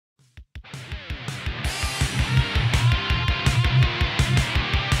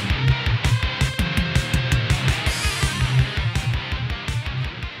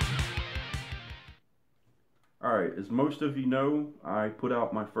as most of you know, I put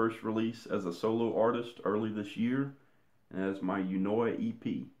out my first release as a solo artist early this year, and as my Eunoia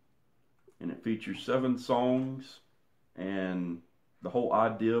EP. And it features 7 songs, and the whole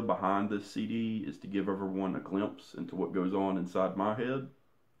idea behind this CD is to give everyone a glimpse into what goes on inside my head,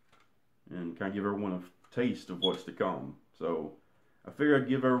 and kind of give everyone a taste of what's to come. So I figured I'd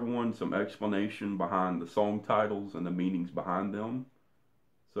give everyone some explanation behind the song titles and the meanings behind them.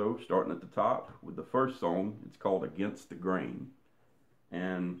 So, starting at the top with the first song, it's called Against the Grain.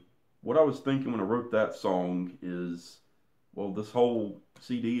 And what I was thinking when I wrote that song is, well, this whole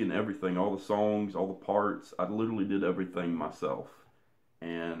CD and everything, all the songs, all the parts, I literally did everything myself.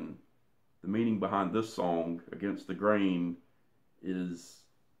 And the meaning behind this song, Against the Grain, is,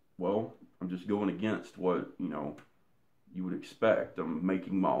 well, I'm just going against what, you would expect. I'm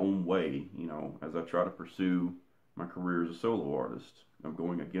making my own way, as I try to pursue my career as a solo artist. I'm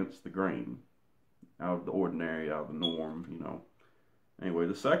going against the grain, out of the ordinary, out of the norm, Anyway,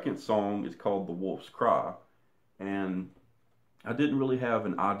 the second song is called The Wolf's Cry, and I didn't really have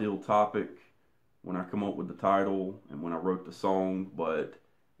an ideal topic when I come up with the title and when I wrote the song, but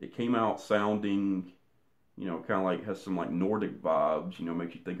it came out sounding, kind of like, has some like Nordic vibes,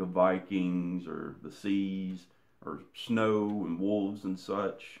 makes you think of Vikings or the seas or snow and wolves and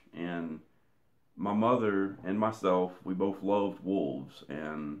such. And my mother and myself, we both loved wolves,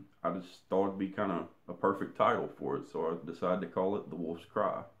 and I just thought it'd be kind of a perfect title for it, so I decided to call it The Wolf's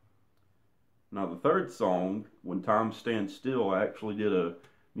Cry. Now the third song, When Time Stands Still, I actually did a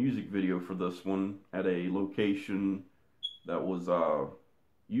music video for this one at a location that was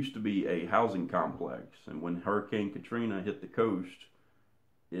used to be a housing complex, and when Hurricane Katrina hit the coast,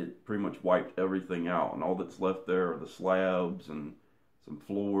 it pretty much wiped everything out, and all that's left there are the slabs and some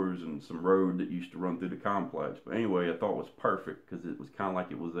floors and some road that used to run through the complex. But anyway, I thought it was perfect because it was kind of like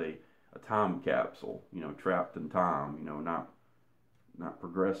it was a time capsule, trapped in time, not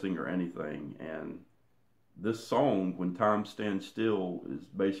progressing or anything. And this song, When Time Stands Still, is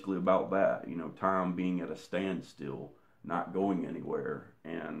basically about that, time being at a standstill, not going anywhere.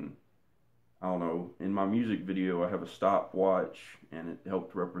 And I don't know, in my music video I have a stopwatch, and it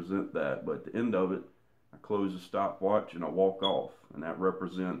helped represent that. But at the end of it, I close the stopwatch and I walk off, and that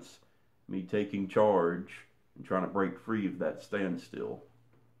represents me taking charge and trying to break free of that standstill.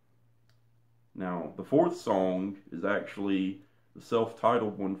 Now, the fourth song is actually the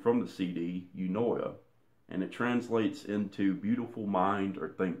self-titled one from the CD, Eunoia, and it translates into beautiful mind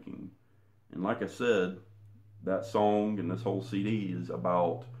or thinking. And like I said, that song and this whole CD is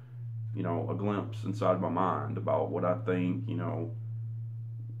about, a glimpse inside my mind about what I think,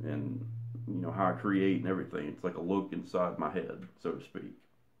 and how I create and everything. It's like a look inside my head, so to speak.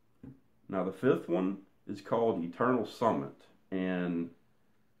 Now the fifth one is called Eternal Summit, and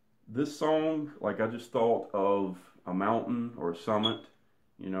this song, like, I just thought of a mountain or a summit,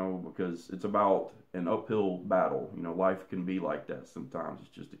 because it's about an uphill battle. Life can be like that sometimes.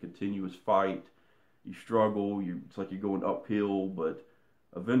 It's just a continuous fight. You struggle, it's like you're going uphill, but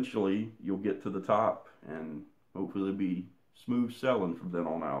eventually you'll get to the top, and hopefully it'll be smooth sailing from then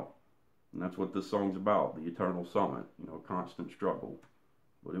on out. And that's what this song's about, the eternal summit, constant struggle.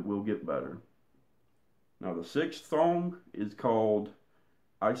 But it will get better. Now the sixth song is called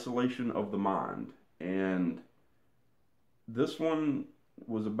Isolation of the Mind. And this one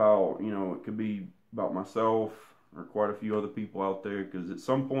was about, it could be about myself or quite a few other people out there, because at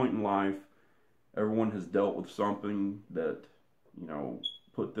some point in life, everyone has dealt with something that,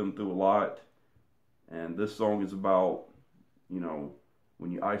 put them through a lot. And this song is about,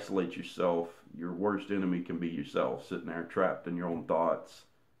 when you isolate yourself, your worst enemy can be yourself, sitting there trapped in your own thoughts.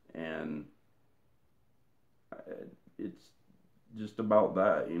 And it's just about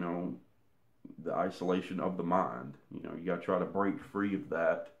that, the isolation of the mind. You got to try to break free of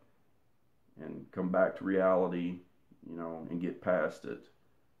that and come back to reality, and get past it.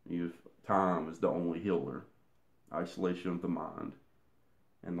 If time is the only healer, isolation of the mind.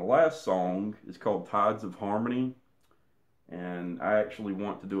 And the last song is called Tides of Harmony. And I actually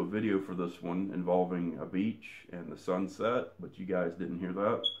want to do a video for this one involving a beach and the sunset, but you guys didn't hear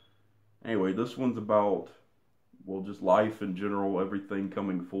that. Anyway, this one's about, well, just life in general, everything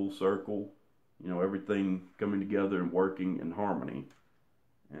coming full circle, everything coming together and working in harmony.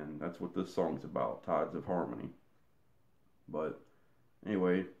 And that's what this song's about, Tides of Harmony. But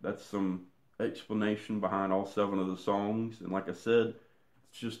anyway, that's some explanation behind all 7 of the songs. And like I said,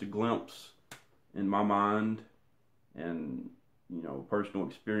 it's just a glimpse in my mind and, personal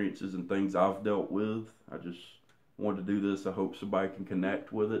experiences and things I've dealt with. I just wanted to do this. I hope somebody can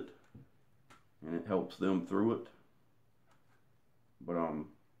connect with it and it helps them through it. But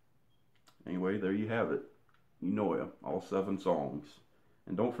anyway, there you have it. Eunoia, all 7 songs.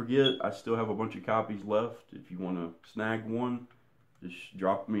 And don't forget, I still have a bunch of copies left. If you want to snag one, just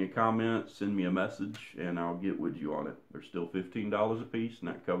drop me a comment, send me a message, and I'll get with you on it. They're still $15 a piece, and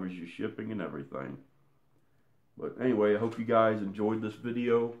that covers your shipping and everything. But anyway, I hope you guys enjoyed this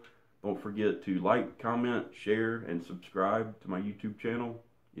video. Don't forget to like, comment, share, and subscribe to my YouTube channel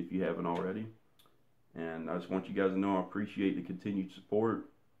if you haven't already. And I just want you guys to know I appreciate the continued support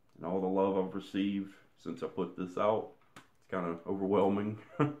and all the love I've received since I put this out. It's kind of overwhelming.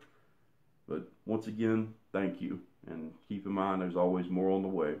 But once again, thank you. And keep in mind, there's always more on the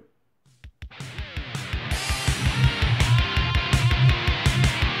way.